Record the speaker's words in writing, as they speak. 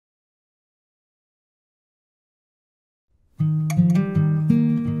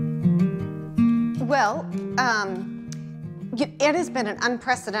Well, it has been an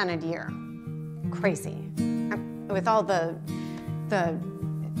unprecedented year. Crazy. With all the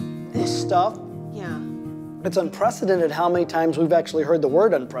stuff? Yeah. It's unprecedented how many times we've actually heard the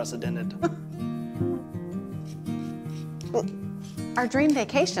word unprecedented. Our dream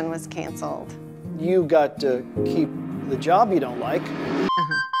vacation was canceled. You got to keep the job you don't like.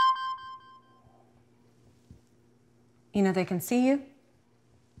 You know they can see you?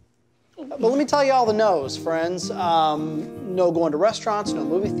 But let me tell you all the no's, friends. No going to restaurants, no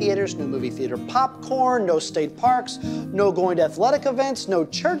movie theaters, no movie theater popcorn, no state parks, no going to athletic events, no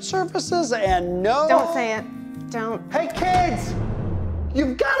church services, and no... Don't say it. Don't. Hey, kids!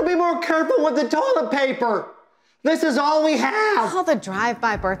 You've got to be more careful with the toilet paper. This is all we have. All the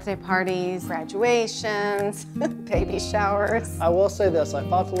drive-by birthday parties, graduations, baby showers. I will say this, I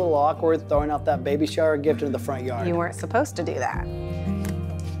felt a little awkward throwing out that baby shower gift into the front yard. You weren't supposed to do that.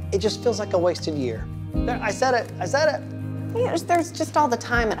 It just feels like a wasted year. There, I said it. Yeah, there's just all the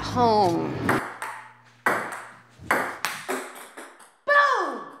time at home.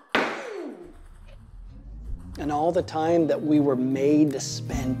 Boom! And all the time that we were made to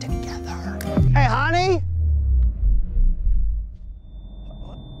spend together. Hey, honey?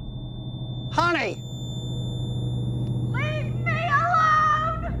 Honey! Leave me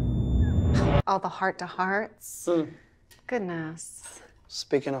alone! All the heart-to-hearts. Goodness.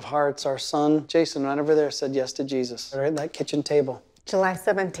 Speaking of hearts, our son, Jason, right over there, said yes to Jesus. Right at that kitchen table. July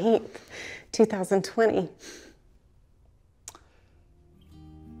 17th, 2020.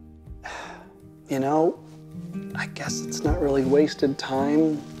 You know, I guess it's not really wasted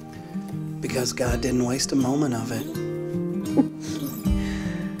time because God didn't waste a moment of it.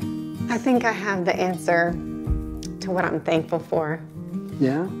 I think I have the answer to what I'm thankful for.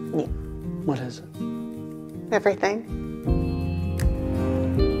 Yeah? Yeah. What is it? Everything.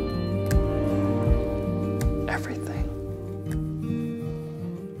 Everything.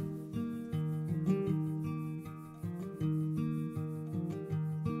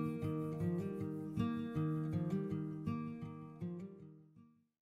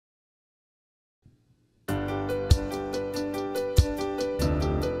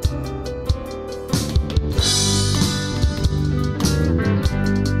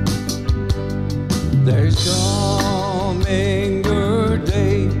 There's coming a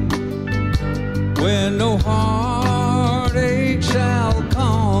day when no heartache shall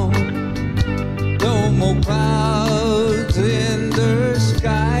come, no more clouds in the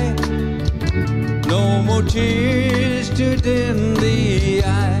sky, no more tears to dim the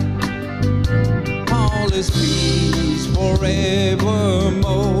eye. All is peace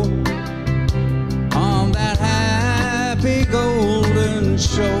forevermore on that happy golden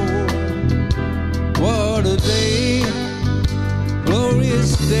shore. What a day,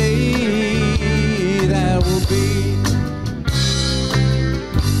 glorious day that will be.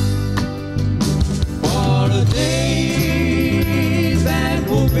 What a day that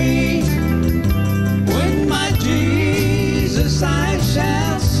will be when my Jesus I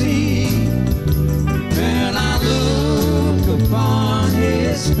shall see. When I look upon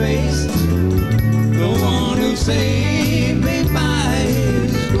his face, the one who saved me by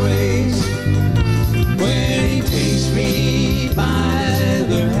his grace. When he takes me by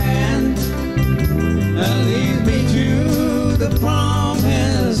the hand and leads me to the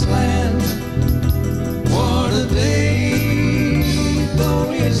promised land. What a day,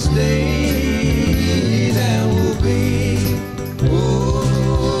 glorious day that will be.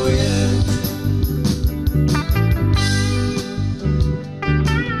 Oh, yeah.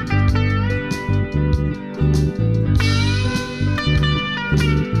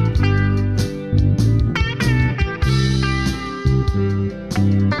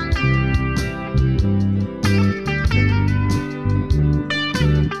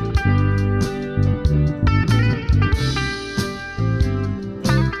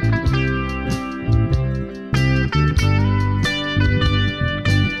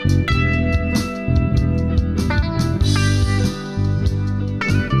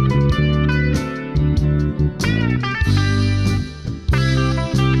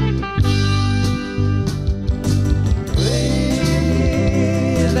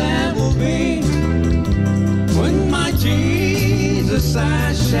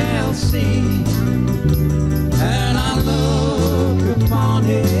 I shall see, and I look upon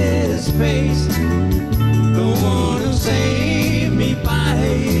his face, the one who saved me by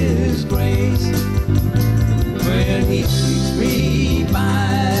his grace. When he takes me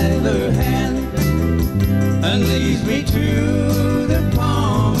by the hand and leads me to the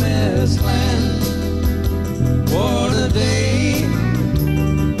promised land. What a day,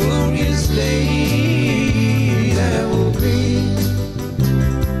 glorious day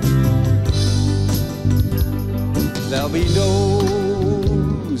be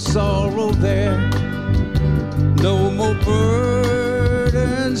no sorrow there, no more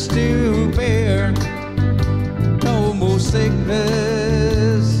burdens to bear, no more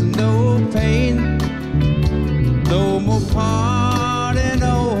sickness, no pain, no more parting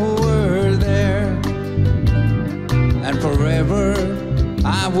over there, and forever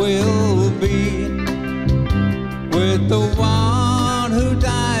I will be with the one who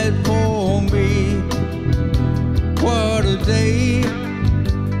died for me. What a day,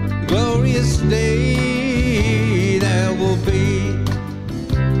 glorious day that will be.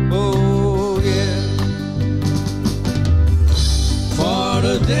 Oh yeah. What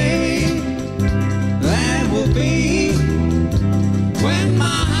a day that will be, when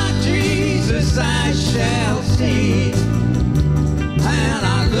my Jesus I shall see, and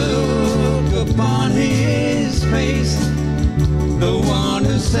I look upon his face, the one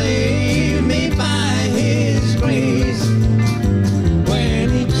who saved me by his grace, when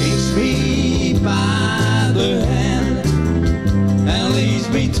he takes me by the hand and leads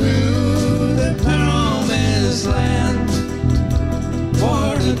me through the promised land.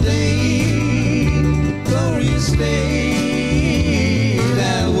 What a day, glorious day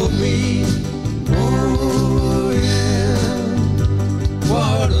that will be. Oh yeah.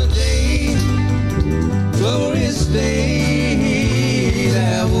 What a day, glorious day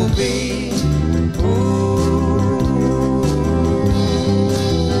that will be. Oh.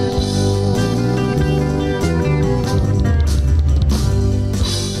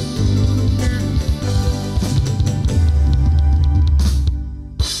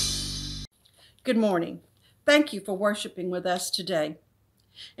 Good morning. Thank you for worshiping with us today.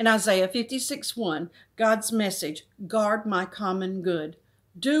 In Isaiah 56:1, God's message, guard my common good.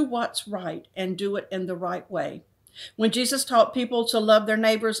 Do what's right and do it in the right way. When Jesus taught people to love their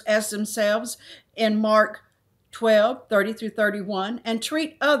neighbors as themselves in Mark 12:30-31, and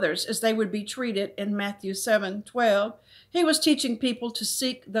treat others as they would be treated in Matthew 7:12, he was teaching people to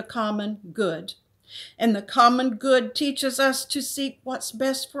seek the common good. And the common good teaches us to seek what's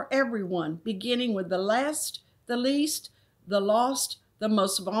best for everyone, beginning with the last, the least, the lost, the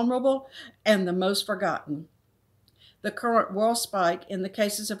most vulnerable, and the most forgotten. The current world spike in the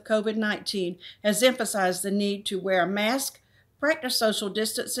cases of COVID-19 has emphasized the need to wear a mask, practice social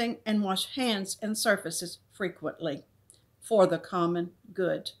distancing, and wash hands and surfaces frequently for the common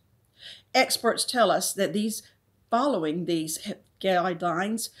good. Experts tell us that following these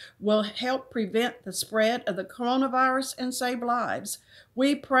guidelines will help prevent the spread of the coronavirus and save lives.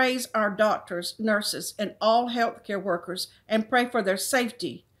 We praise our doctors, nurses, and all healthcare workers and pray for their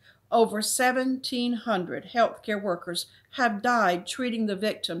safety. Over 1,700 healthcare workers have died treating the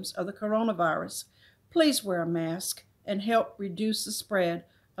victims of the coronavirus. Please wear a mask and help reduce the spread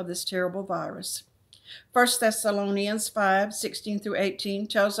of this terrible virus. 1 Thessalonians 5:16-18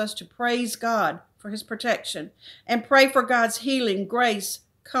 tells us to praise God for his protection and pray for God's healing, grace,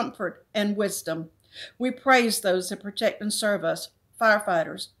 comfort, and wisdom. We praise those that protect and serve us,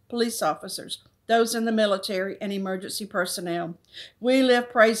 firefighters, police officers, those in the military, and emergency personnel. We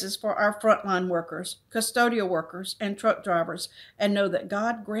lift praises for our frontline workers, custodial workers, and truck drivers, and know that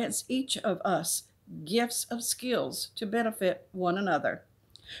God grants each of us gifts of skills to benefit one another.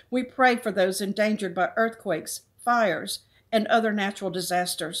 We pray for those endangered by earthquakes, fires, and other natural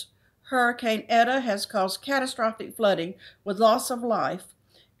disasters. Hurricane Eta has caused catastrophic flooding with loss of life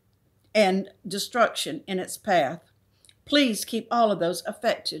and destruction in its path. Please keep all of those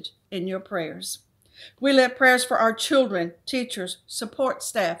affected in your prayers. We lift prayers for our children, teachers, support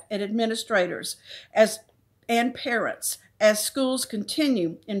staff, and administrators and parents as schools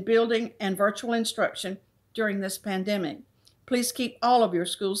continue in building and virtual instruction during this pandemic. Please keep all of your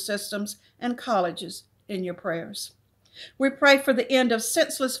school systems and colleges in your prayers. We pray for the end of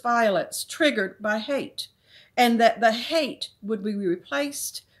senseless violence triggered by hate, and that the hate would be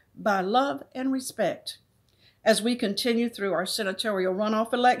replaced by love and respect. As we continue through our senatorial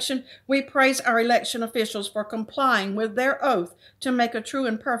runoff election, we praise our election officials for complying with their oath to make a true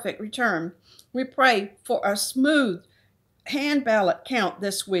and perfect return. We pray for a smooth hand ballot count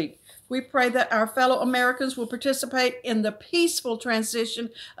this week. We pray that our fellow Americans will participate in the peaceful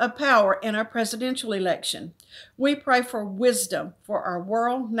transition of power in our presidential election. We pray for wisdom for our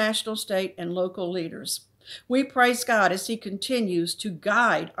world, national, state, and local leaders. We praise God as he continues to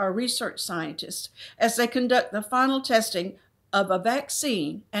guide our research scientists as they conduct the final testing of a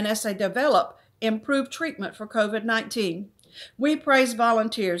vaccine and as they develop improved treatment for COVID-19. We praise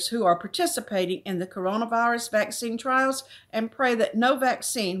volunteers who are participating in the coronavirus vaccine trials and pray that no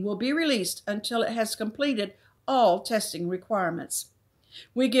vaccine will be released until it has completed all testing requirements.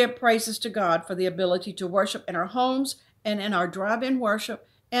 We give praises to God for the ability to worship in our homes and in our drive-in worship,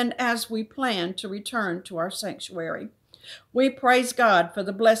 and as we plan to return to our sanctuary. We praise God for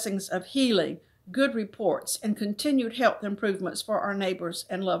the blessings of healing, good reports, and continued health improvements for our neighbors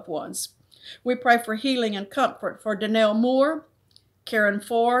and loved ones. We pray for healing and comfort for Danelle Moore, Karen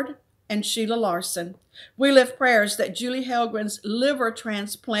Ford, and Sheila Larson. We lift prayers that Julie Helgren's liver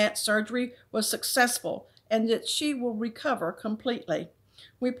transplant surgery was successful and that she will recover completely.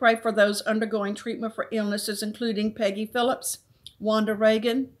 We pray for those undergoing treatment for illnesses, including Peggy Phillips, Wanda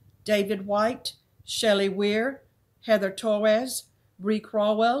Reagan, David White, Shelley Weir, Heather Torres, Bree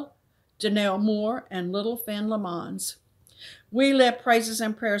Crawwell, Danelle Moore, and Little Finn Lamons. We lift praises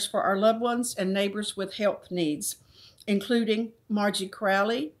and prayers for our loved ones and neighbors with health needs, including Margie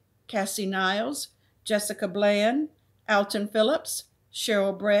Crowley, Cassie Niles, Jessica Bland, Alton Phillips,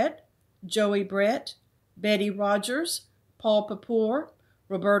 Cheryl Brett, Joey Brett, Betty Rogers, Paul Papour,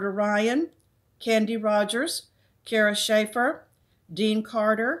 Roberta Ryan, Candy Rogers, Kara Schaefer, Dean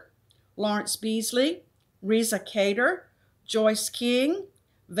Carter, Lawrence Beasley, Reza Cater, Joyce King,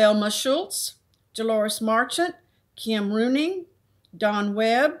 Velma Schultz, Dolores Marchant, Kim Rooney, Don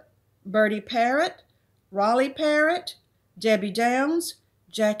Webb, Bertie Parrott, Raleigh Parrott, Debbie Downs,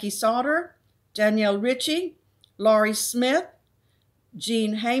 Jackie Sauter, Danielle Ritchie, Laurie Smith,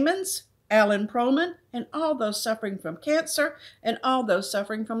 Jean Hammonds, Alan Proman, and all those suffering from cancer and all those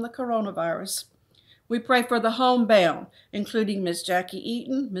suffering from the coronavirus. We pray for the homebound, including Miss Jackie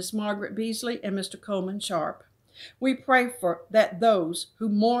Eaton, Miss Margaret Beasley, and Mr. Coleman Sharp. We pray for that those who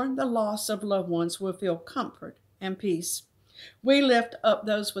mourn the loss of loved ones will feel comfort and peace. We lift up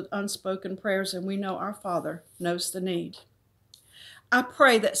those with unspoken prayers, and we know our Father knows the need. I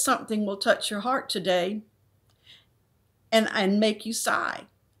pray that something will touch your heart today and make you sigh.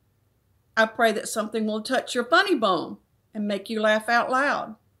 I pray that something will touch your funny bone and make you laugh out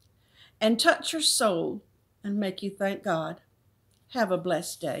loud, and touch your soul and make you thank God. Have a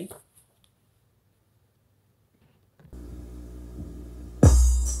blessed day.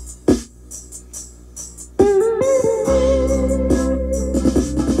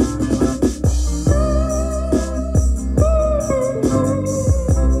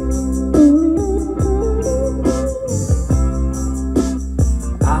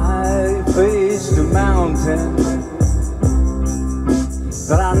 I faced a mountain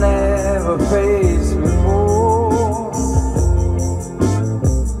that I never faced before.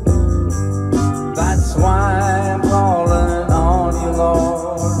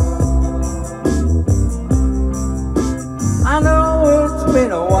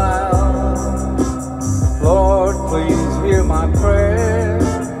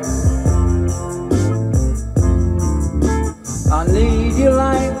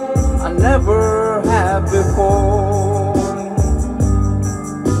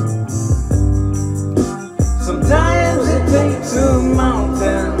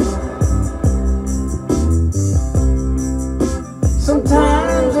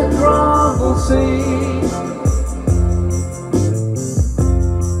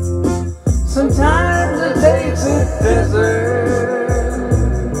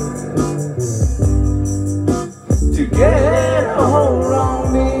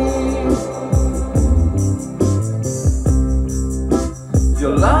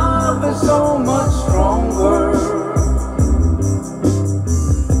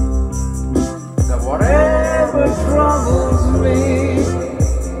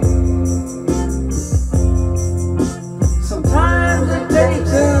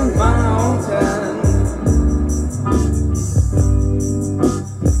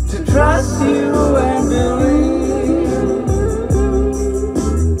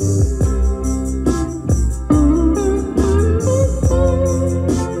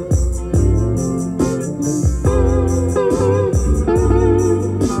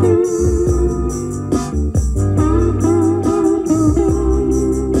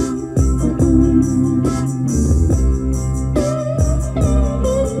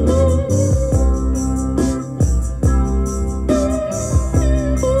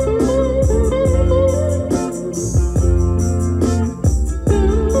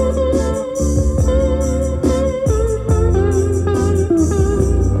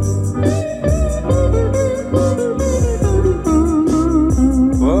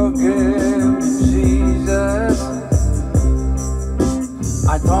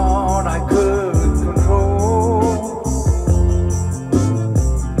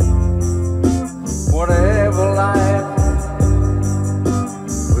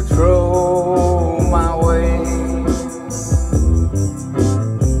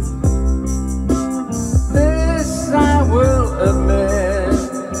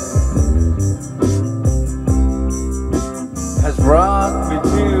 brought me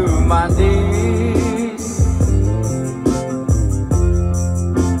to my knees.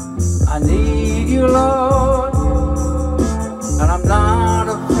 I need you, Lord, and I'm not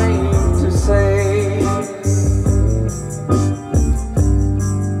ashamed to say,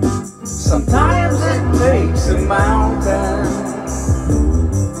 sometimes it takes a mountain,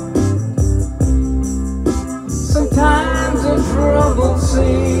 sometimes a troubled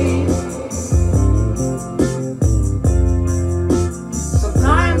sea,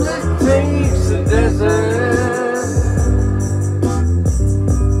 sometimes it takes a desert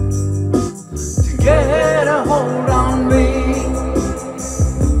to get a hold on me.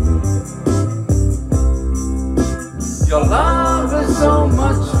 Your love is so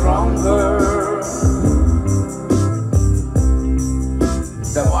much stronger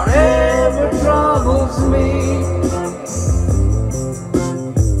than whatever troubles me.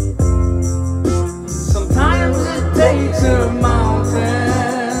 Sometimes it takes a mountain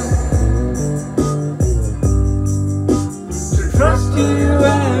to trust you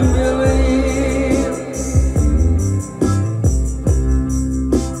and believe.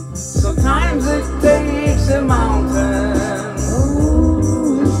 Sometimes it takes a mountain.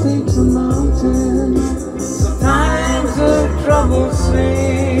 Oh, it takes a mountain. Sometimes the troubles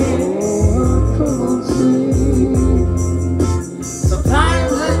sea. Oh, troubles sea.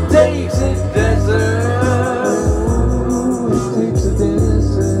 Sometimes it takes a desert. Oh, it takes a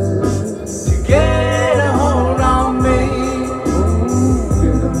desert to get a hold on me. Oh,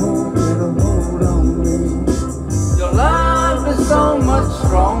 get a hold on me. Your love is so much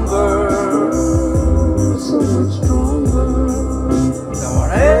stronger, so much stronger than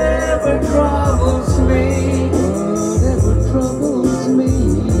whatever troubles me. Whatever troubles me.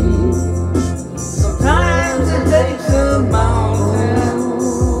 Sometimes it takes a mountain.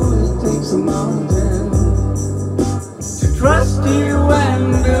 Oh, it takes a mountain to trust you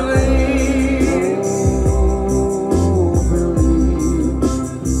and believe. Oh, believe.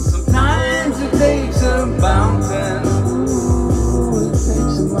 Sometimes it takes a mountain. Oh, it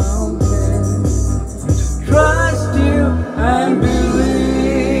takes a mountain to trust you and believe.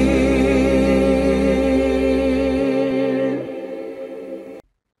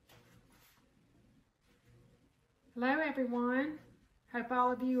 Hello everyone, hope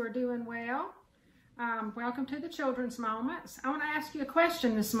all of you are doing well. Welcome to the Children's Moments. I want to ask you a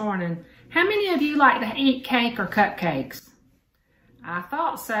question this morning. How many of you like to eat cake or cupcakes? I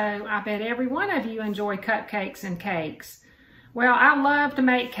thought so. I bet every one of you enjoy cupcakes and cakes. Well, I love to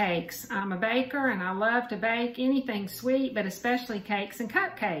make cakes. I'm a baker and I love to bake anything sweet, but especially cakes and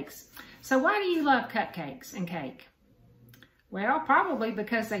cupcakes. So why do you love cupcakes and cake? Well, probably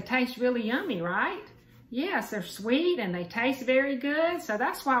because they taste really yummy, right? Yes, they're sweet and they taste very good, so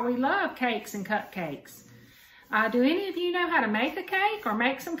that's why we love cakes and cupcakes. Do any of you know how to make a cake or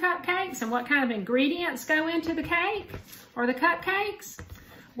make some cupcakes and what kind of ingredients go into the cake or the cupcakes?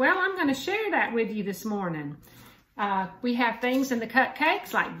 Well, I'm going to share that with you this morning. We have things in the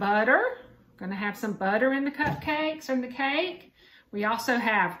cupcakes like butter. We're going to have some butter in the cupcakes and the cake. We also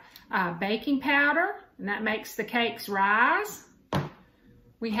have baking powder, and that makes the cakes rise.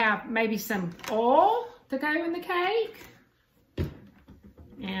 We have maybe some oil to go in the cake,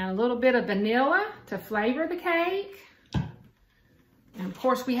 and a little bit of vanilla to flavor the cake. And of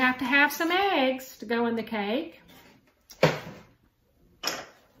course we have to have some eggs to go in the cake.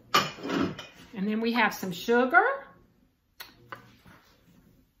 And then we have some sugar.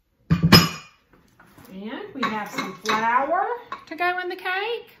 And we have some flour to go in the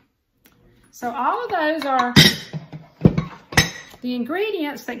cake. So all of those are the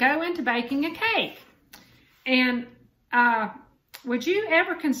ingredients that go into baking a cake. And would you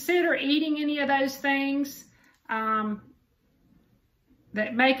ever consider eating any of those things that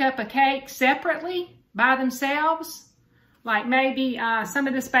make up a cake separately by themselves? Like maybe some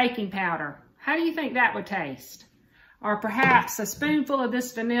of this baking powder. How do you think that would taste? Or perhaps a spoonful of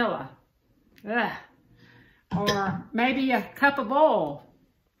this vanilla. Ugh. Or maybe a cup of oil.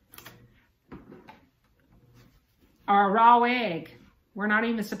 Or a raw egg. We're not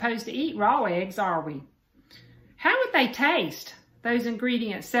even supposed to eat raw eggs, are we? How would they taste, those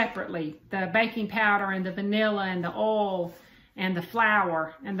ingredients separately? The baking powder and the vanilla and the oil and the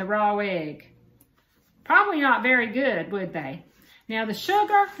flour and the raw egg. Probably not very good, would they? Now the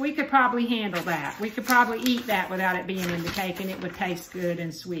sugar, we could probably handle that. We could probably eat that without it being in the cake and it would taste good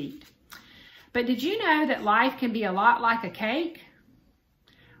and sweet. But did you know that life can be a lot like a cake?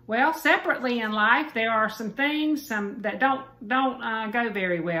 Well, separately in life, there are some things that don't go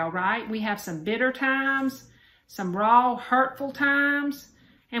very well, right? We have some bitter times, some raw, hurtful times,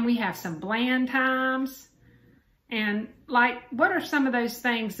 and we have some bland times. And like, what are some of those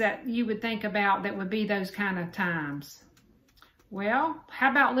things that you would think about that would be those kind of times? Well,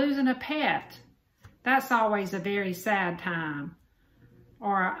 how about losing a pet? That's always a very sad time.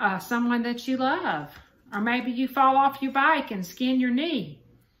 Or someone that you love. Or maybe you fall off your bike and skin your knee.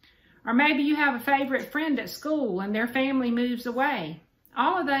 Or maybe you have a favorite friend at school and their family moves away.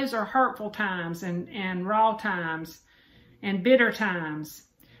 All of those are hurtful times and raw times and bitter times.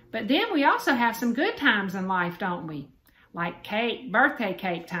 But then we also have some good times in life, don't we? Like birthday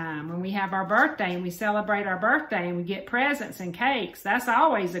cake time, when we have our birthday and we celebrate our birthday and we get presents and cakes. That's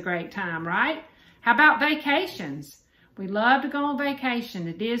always a great time, right? How about vacations? We love to go on vacation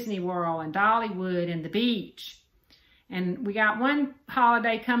to Disney World and Dollywood and the beach. And we got one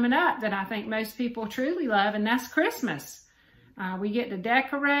holiday coming up that I think most people truly love, and that's Christmas. We get to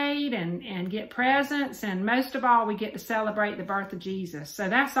decorate and get presents, and most of all, we get to celebrate the birth of Jesus. So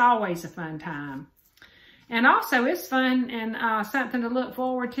that's always a fun time. And also, it's fun and something to look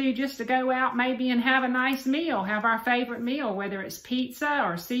forward to, just to go out maybe and have a nice meal, have our favorite meal, whether it's pizza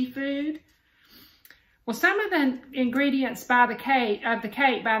or seafood. Well, some of the ingredients of the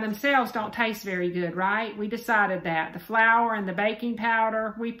cake by themselves don't taste very good, right? We decided that. The flour and the baking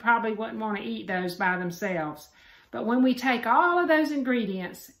powder, we probably wouldn't want to eat those by themselves. But when we take all of those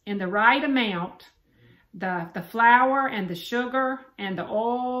ingredients in the right amount, the flour and the sugar and the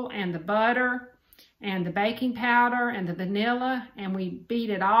oil and the butter and the baking powder and the vanilla, and we beat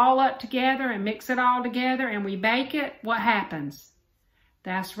it all up together and mix it all together and we bake it, what happens?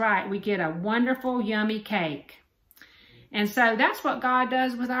 That's right, we get a wonderful, yummy cake. And so that's what God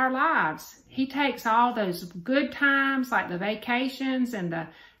does with our lives. He takes all those good times, like the vacations and the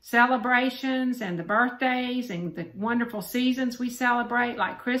celebrations and the birthdays and the wonderful seasons we celebrate,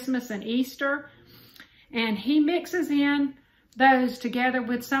 like Christmas and Easter, and He mixes in those together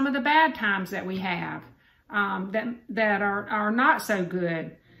with some of the bad times that we have that are not so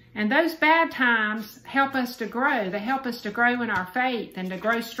good. And those bad times help us to grow. They help us to grow in our faith and to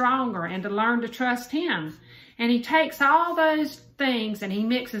grow stronger and to learn to trust Him. And He takes all those things and He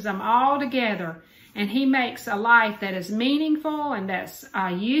mixes them all together, and He makes a life that is meaningful and that's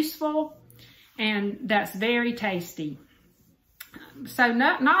useful and that's very tasty. So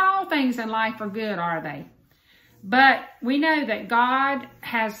not all things in life are good, are they? But we know that God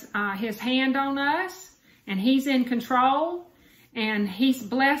has His hand on us, and He's in control. And He's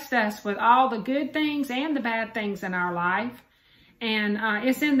blessed us with all the good things and the bad things in our life. And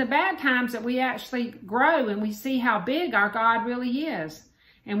it's in the bad times that we actually grow and we see how big our God really is.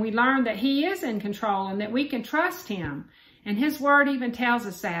 And we learn that He is in control and that we can trust Him. And His Word even tells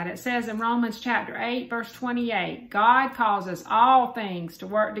us that. It says in Romans chapter 8, verse 28, God causes all things to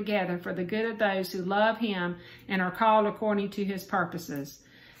work together for the good of those who love Him and are called according to His purposes.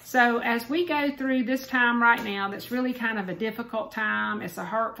 So as we go through this time right now, that's really kind of a difficult time. It's a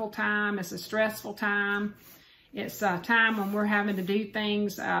hurtful time. It's a stressful time. It's a time when we're having to do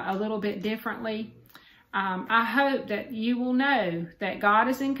things a little bit differently. I hope that you will know that God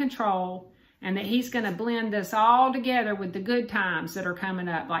is in control and that He's going to blend this all together with the good times that are coming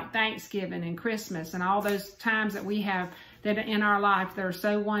up, like Thanksgiving and Christmas and all those times that we have that are in our life that are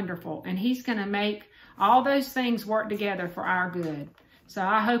so wonderful. And He's going to make all those things work together for our good. So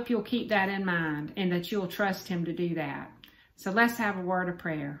I hope you'll keep that in mind and that you'll trust Him to do that. So let's have a word of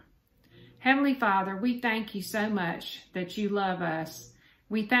prayer. Heavenly Father, we thank You so much that You love us.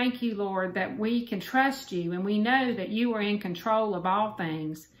 We thank You, Lord, that we can trust You, and we know that You are in control of all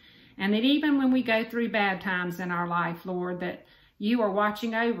things. And that even when we go through bad times in our life, Lord, that You are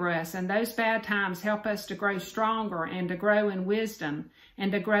watching over us, and those bad times help us to grow stronger and to grow in wisdom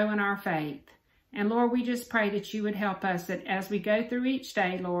and to grow in our faith. And Lord, we just pray that You would help us that as we go through each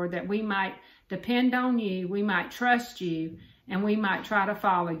day, Lord, that we might depend on You, we might trust You, and we might try to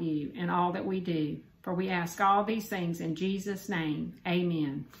follow You in all that we do. For we ask all these things in Jesus' name.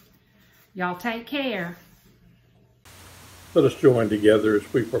 Amen. Y'all take care. Let us join together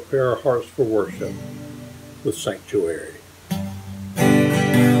as we prepare our hearts for worship with Sanctuary.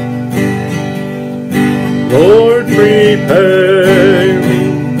 Lord, prepare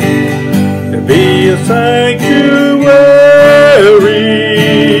me to be a sanctuary,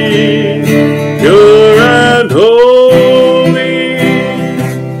 pure and holy,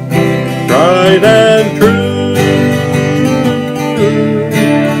 tried and true,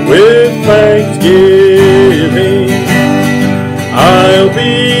 with thanksgiving, I'll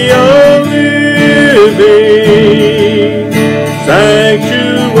be a living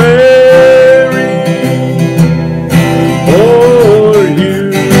sanctuary. Oh,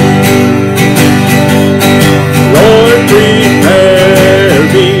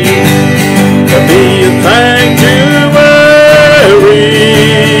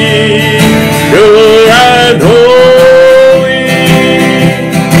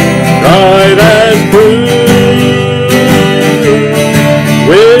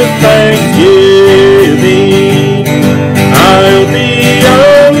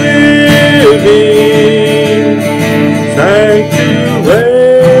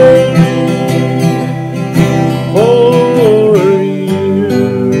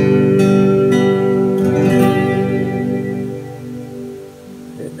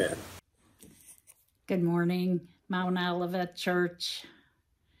 Amen. Good morning, Mount Olivet Church.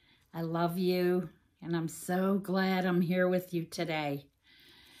 I love you, and I'm so glad I'm here with you today.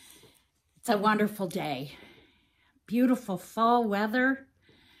 It's a wonderful day. Beautiful fall weather.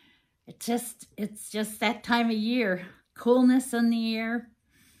 It's just that time of year. Coolness in the air.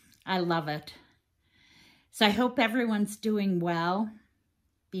 I love it. So I hope everyone's doing well,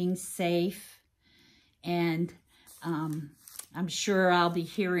 being safe, and I'm sure I'll be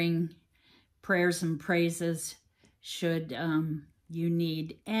hearing prayers and praises should you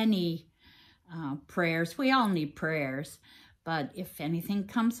need any prayers. We all need prayers, but if anything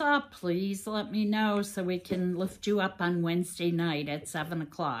comes up, please let me know so we can lift you up on Wednesday night at 7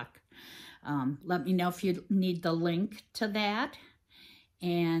 o'clock. Let me know if you need the link to that,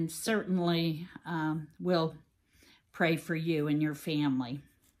 and certainly we'll pray for you and your family.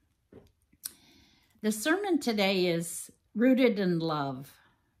 The sermon today is Rooted in Love,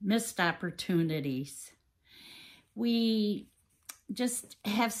 Missed Opportunities. We just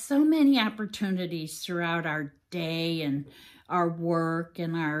have so many opportunities throughout our day and our work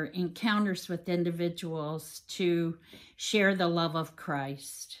and our encounters with individuals to share the love of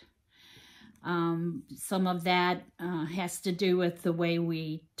Christ. Some of that has to do with the way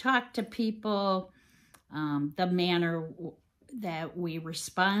we talk to people, the manner that we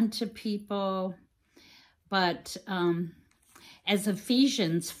respond to people. But as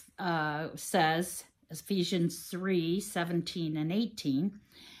Ephesians says, Ephesians 3:17 and 18,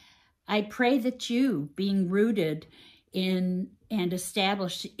 I pray that you, being rooted in and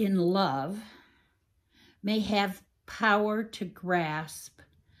established in love, may have power to grasp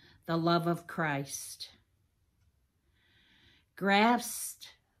the love of Christ. Grasp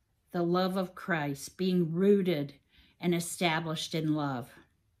the love of Christ, being rooted and established in love.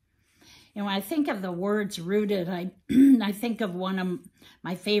 And when I think of the words rooted, I think of one of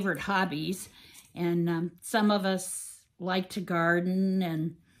my favorite hobbies. And some of us like to garden,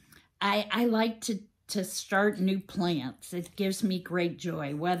 and I like to start new plants. It gives me great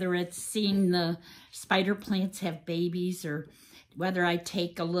joy, whether it's seeing the spider plants have babies, or whether I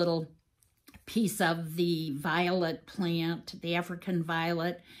take a little piece of the violet plant, the African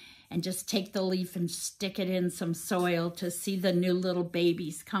violet, and just take the leaf and stick it in some soil to see the new little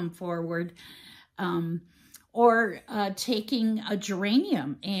babies come forward. Or taking a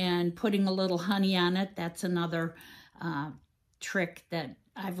geranium and putting a little honey on it. That's another trick that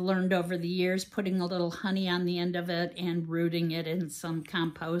I've learned over the years, putting a little honey on the end of it and rooting it in some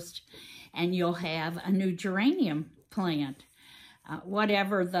compost, and you'll have a new geranium plant.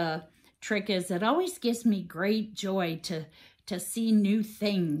 Whatever the trick is, it always gives me great joy to see new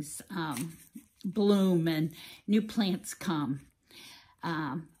things bloom and new plants come.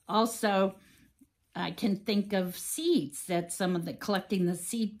 Also, I can think of seeds, that some of the collecting the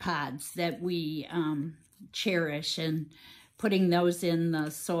seed pods that we cherish and putting those in the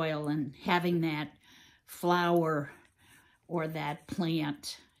soil and having that flower or that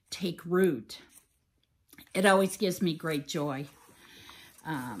plant take root. It always gives me great joy.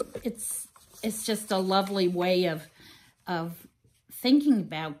 It's just a lovely way of thinking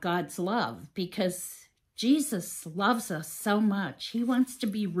about God's love, because Jesus loves us so much. He wants to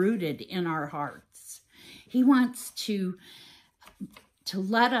be rooted in our hearts. He wants to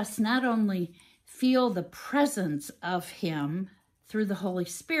let us not only feel the presence of him through the Holy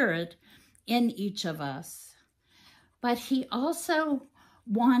Spirit in each of us, but he also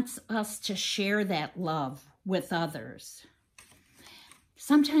wants us to share that love with others.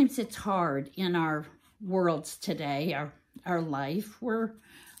 Sometimes it's hard in our worlds today, our life. We're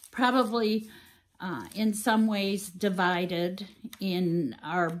probably in some ways divided in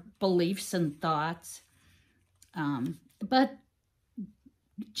our beliefs and thoughts. But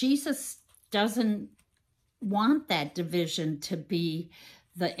Jesus doesn't want that division to be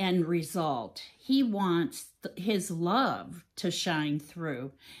the end result. He wants his love to shine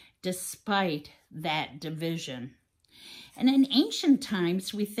through despite that division. And in ancient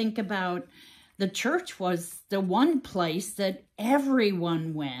times, we think about the church was the one place that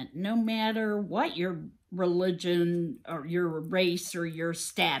everyone went, no matter what your religion or your race or your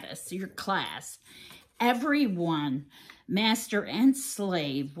status, your class. Everyone, master and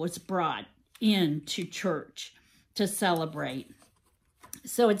slave, was brought into church to celebrate.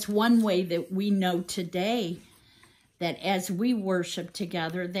 So it's one way that we know today that as we worship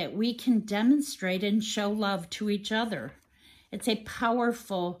together, that we can demonstrate and show love to each other. It's a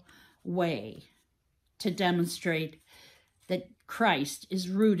powerful way to demonstrate that Christ is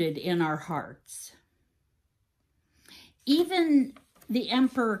rooted in our hearts. Even the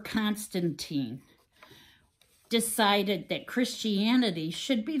Emperor Constantine decided that Christianity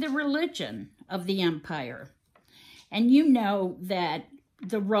should be the religion of the empire. And you know that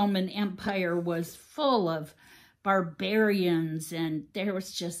the Roman Empire was full of barbarians, and there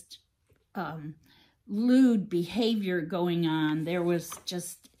was just lewd behavior going on. It was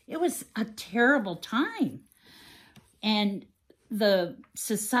a terrible time. And the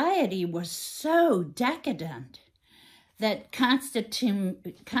society was so decadent that Constantine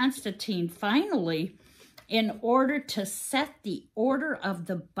finally, in order to set the order of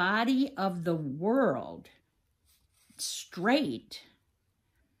the body of the world straight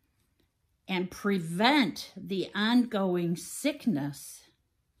and prevent the ongoing sickness,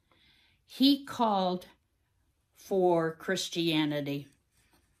 he called for Christianity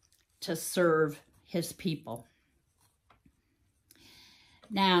to serve his people.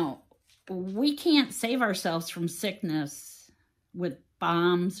 Now, we can't save ourselves from sickness with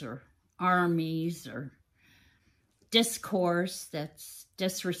bombs or armies or discourse that's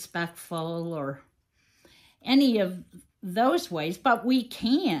disrespectful or any of those ways, but we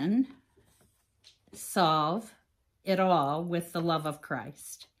can solve it all with the love of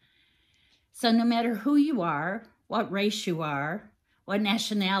Christ. So no matter who you are, what race you are, what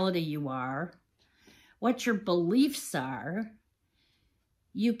nationality you are, what your beliefs are,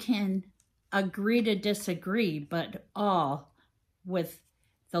 you can agree to disagree, but all with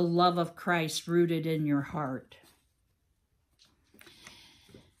the love of Christ rooted in your heart.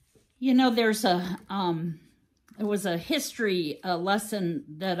 You know, it was a history lesson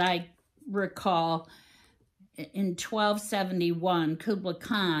that I recall. In 1271, Kublai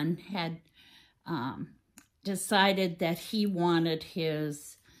Khan had decided that he wanted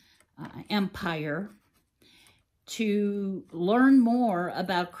his empire to learn more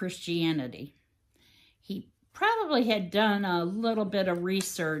about Christianity. He probably had done a little bit of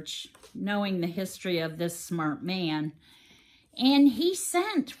research, knowing the history of this smart man, and he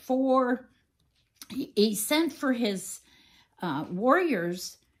sent for his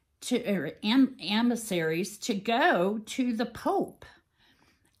warriors or emissaries to go to the Pope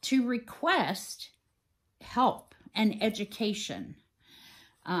to request help and education.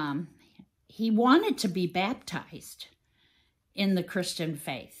 He wanted to be baptized in the Christian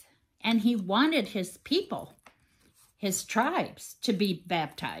faith, and he wanted his people, his tribes, to be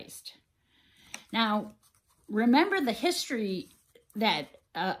baptized. Now, remember the history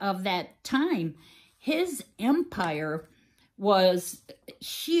of that time. His empire was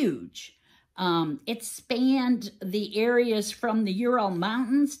huge. It spanned the areas from the Ural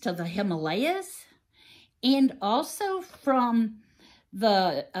Mountains to the Himalayas, and also from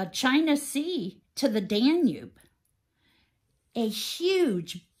the China Sea to the Danube. A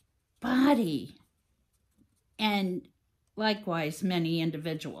huge body, and likewise many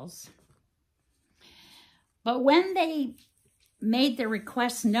individuals. But when they made the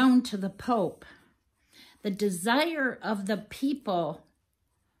request known to the Pope, the desire of the people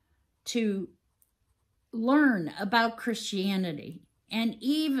to learn about Christianity and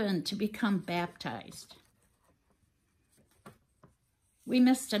even to become baptized, we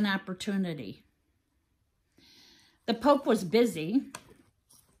missed an opportunity. The Pope was busy,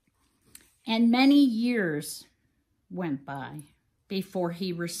 and many years went by before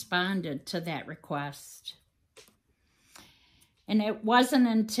he responded to that request. And it wasn't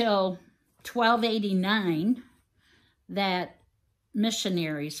until 1289 that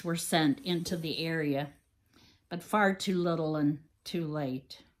missionaries were sent into the area, but far too little and too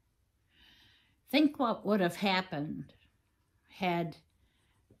late. Think what would have happened had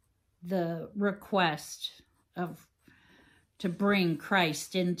the request to bring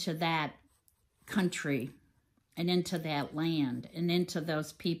Christ into that country and into that land and into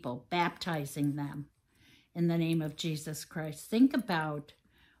those people, baptizing them in the name of Jesus Christ. Think about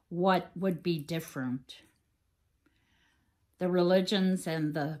what would be different. The religions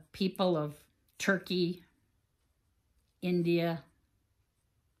and the people of Turkey, India,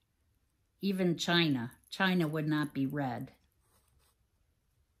 even China. China would not be red.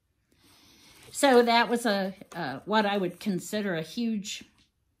 So that was what I would consider a huge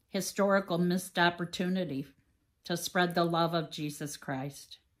historical missed opportunity to spread the love of Jesus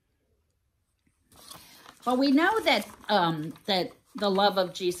Christ. Well, we know that that the love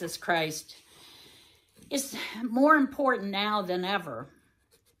of Jesus Christ is more important now than ever.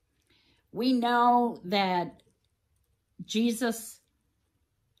 We know that Jesus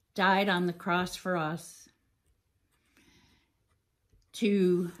died on the cross for us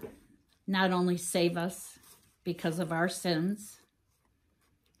to not only save us because of our sins,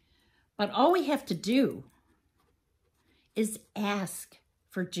 but all we have to do is ask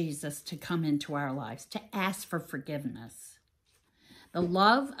for Jesus to come into our lives, to ask for forgiveness. The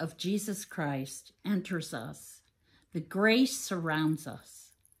love of Jesus Christ enters us. The grace surrounds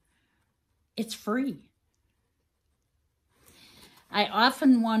us. It's free. I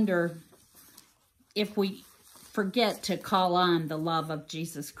often wonder if we forget to call on the love of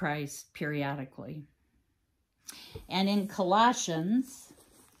Jesus Christ periodically. And in Colossians,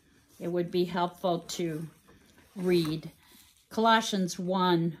 it would be helpful to read Colossians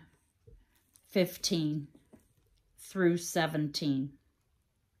 1:15 through 17.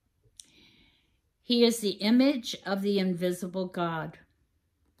 He is the image of the invisible God,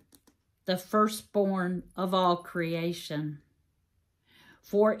 the firstborn of all creation.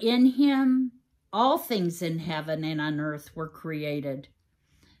 For in him all things in heaven and on earth were created,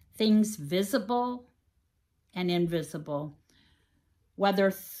 things visible and invisible,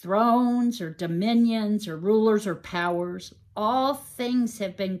 whether thrones or dominions or rulers or powers, all things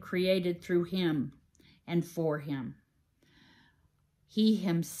have been created through him and for him. He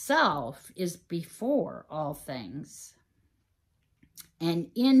himself is before all things, and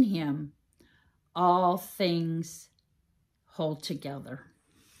in him all things hold together.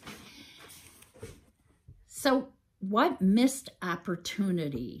 So what missed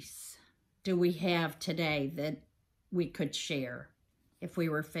opportunities do we have today that we could share if we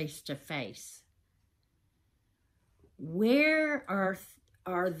were face to face? Where are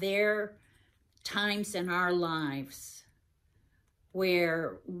there times in our lives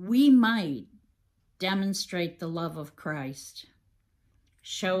where we might demonstrate the love of Christ,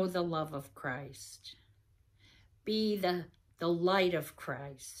 show the love of Christ, be the light of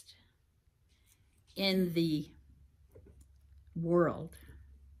Christ in the world?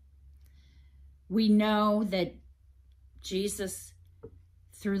 We know that Jesus,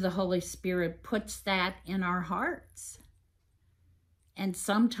 through the Holy Spirit, puts that in our hearts. And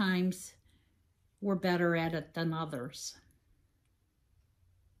sometimes we're better at it than others.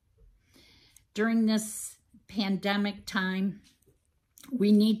 During this pandemic time,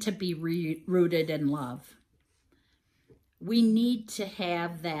 we need to be rooted in love. We need to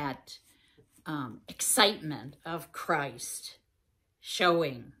have that excitement of Christ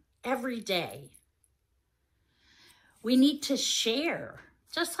showing every day. We need to share,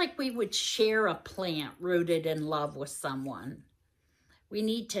 just like we would share a plant rooted in love with someone. We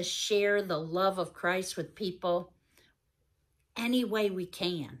need to share the love of Christ with people any way we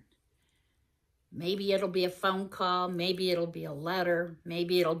can. Maybe it'll be a phone call, maybe it'll be a letter,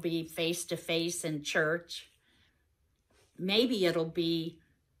 maybe it'll be face-to-face in church. Maybe it'll be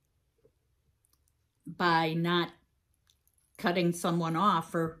by not cutting someone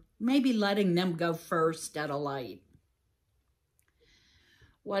off, or maybe letting them go first at a light.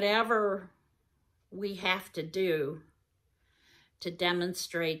 Whatever we have to do to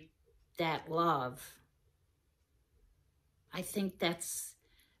demonstrate that love, I think that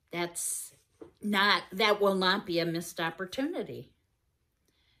will not be a missed opportunity.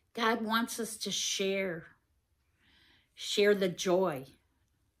 God wants us to share the joy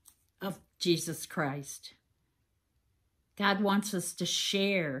of Jesus Christ. God wants us to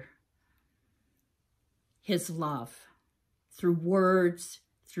share his love through words,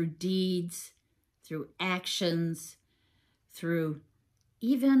 through deeds, through actions, through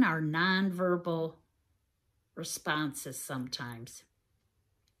even our nonverbal responses sometimes.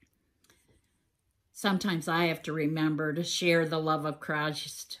 Sometimes I have to remember to share the love of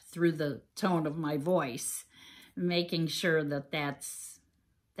Christ through the tone of my voice, making sure that that's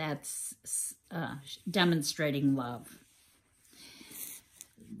demonstrating love.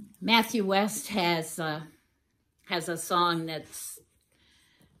 Matthew West has a song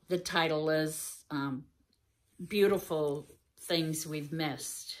the title is Beautiful Things We've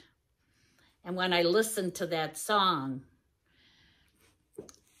Missed. And when I listen to that song,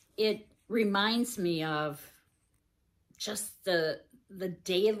 it reminds me of just the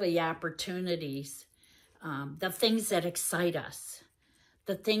daily opportunities, the things that excite us,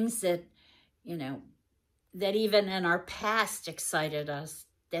 the things that, that even in our past excited us,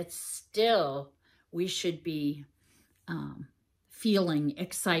 that still we should be feeling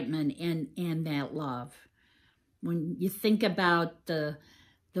excitement in that love. When you think about the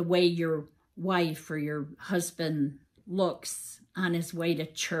way your wife or your husband looks on his way to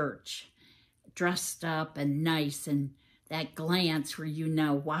church, dressed up and nice, and that glance where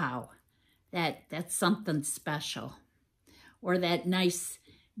wow, that's something special. Or that nice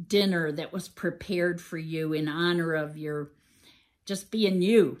dinner that was prepared for you in honor of your just being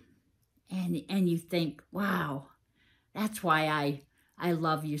you. And you think, wow, that's why I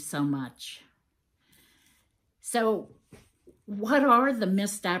love you so much. So what are the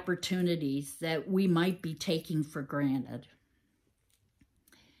missed opportunities that we might be taking for granted?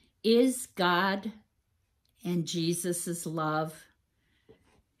 Is God and Jesus's love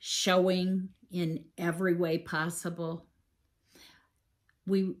showing in every way possible?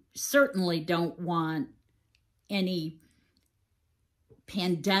 We certainly don't want any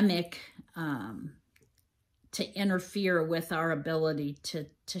pandemic to interfere with our ability to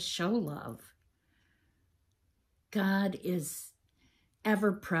show love. God is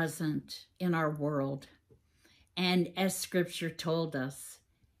ever present in our world. And as Scripture told us,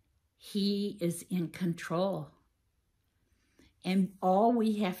 He is in control. And all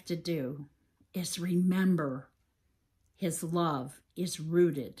we have to do is remember His love is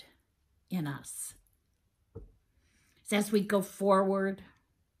rooted in us. So as we go forward,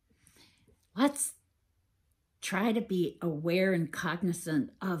 let's try to be aware and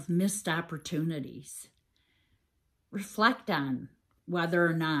cognizant of missed opportunities. Reflect on whether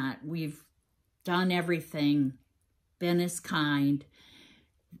or not we've done everything, been as kind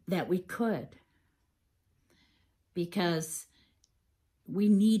that we could. Because we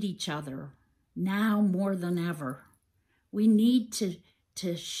need each other now more than ever. We need to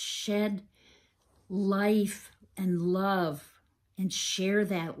shed life and love and share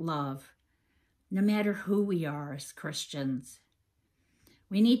that love, no matter who we are as Christians.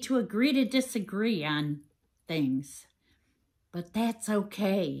 We need to agree to disagree on things, but that's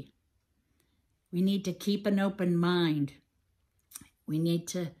okay. We need to keep an open mind. We need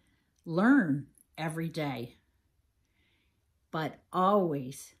to learn every day, but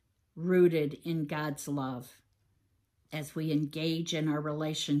always rooted in God's love as we engage in our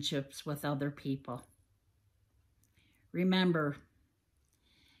relationships with other people. Remember,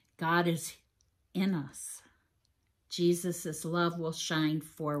 God is in us. Jesus' love will shine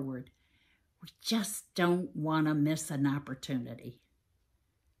forward. We just don't want to miss an opportunity.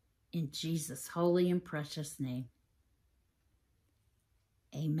 In Jesus' holy and precious name,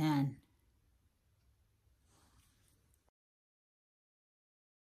 amen.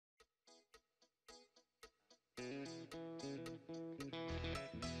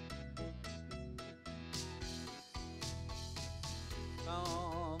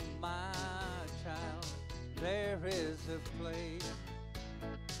 Come, my child, there is a place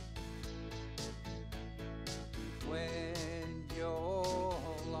when you're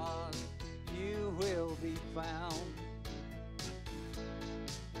lost, you will be found.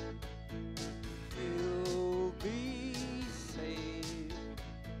 You'll be saved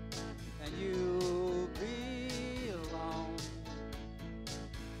and you'll belong.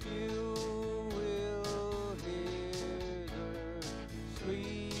 You will hear the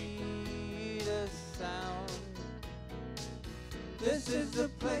sweetest sound. This is the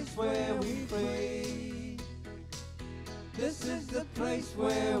place where we pray. This is the place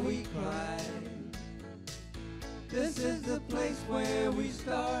where we cry. This is the place where we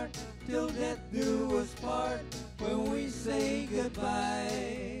start till death do us part, when we say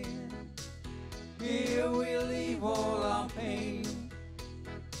goodbye. Here we leave all our pain,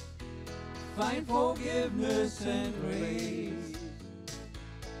 find forgiveness and grace.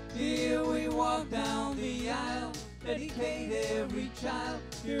 Here we walk down the aisle, dedicate every child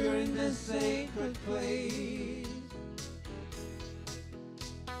here in this sacred place.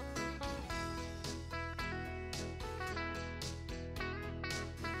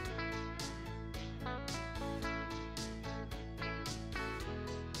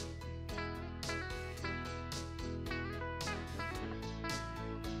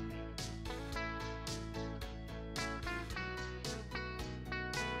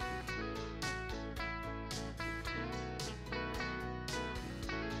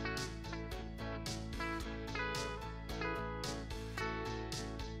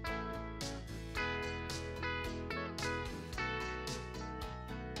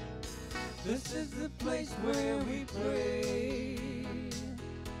 This is the place where we pray.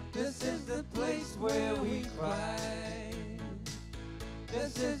 This is the place where we cry.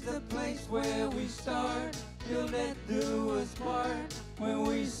 This is the place where we start till death do us part, when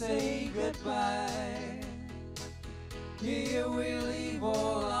we say goodbye. Here we leave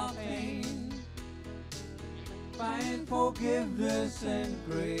all our pain, find forgiveness and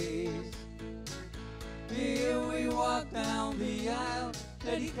grace. Here we walk down the aisle,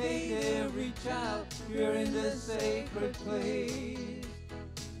 dedicate every child here in this sacred place.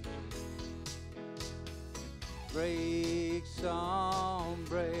 Break some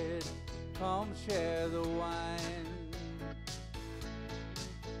bread, come share the wine.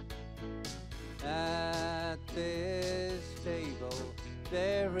 At this table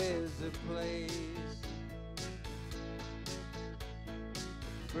there is a place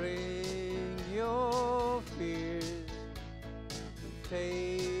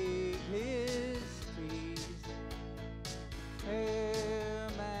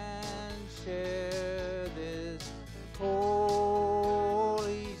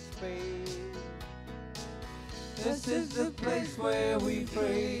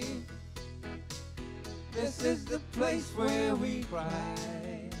This is the place where we cry.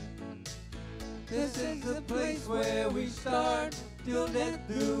 This is the place where we start, till death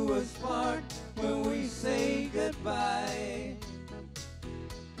do us part, when we say goodbye.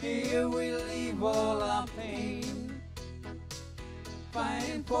 Here we leave all our pain,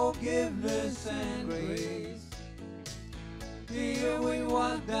 find forgiveness and grace. Here we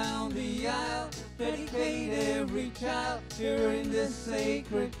walk down the aisle, dedicate every child here in this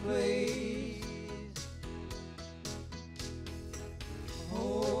sacred place.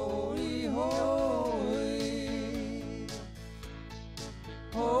 Holy, holy,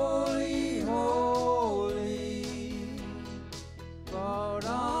 holy, holy, Lord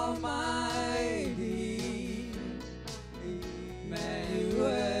Almighty,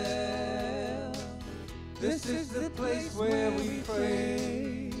 Emmanuel. This is the place where we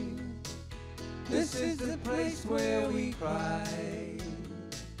pray. This is the place where we cry.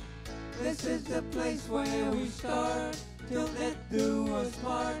 This is the place where we start, till death do us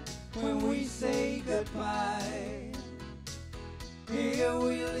part, when we say goodbye. Here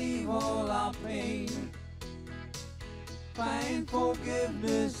we leave all our pain, find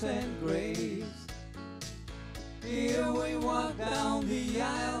forgiveness and grace. Here we walk down the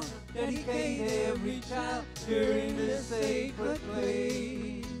aisle, dedicate every child here in this sacred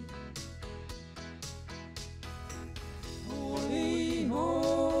place. Holy,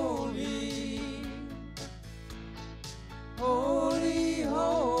 holy, holy,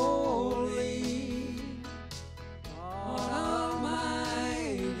 holy, God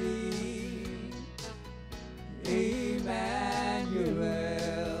Almighty, Emmanuel.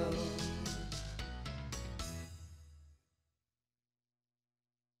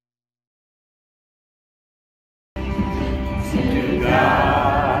 To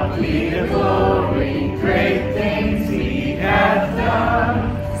God be the glory, great things He hath done.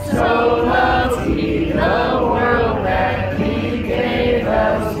 So loved He the world that He gave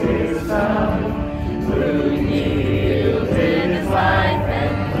us His Son, who yielded His life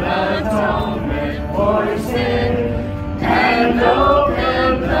and atonement for sin, and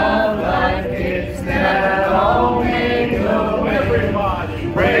opened the life gifts that all may know.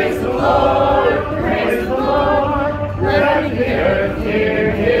 Everybody, praise the Lord, praise the Lord. Let the earth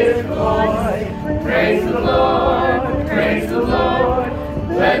hear His voice. Praise the Lord, praise the Lord.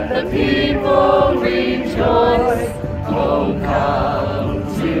 Let the people rejoice. Oh, come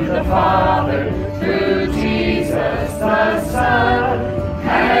to the Father through Jesus the Son,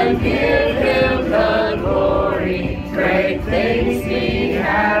 and give Him the glory. Great things He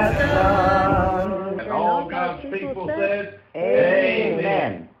has done. And all God's people said,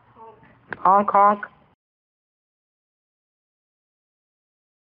 Amen. Honk, honk.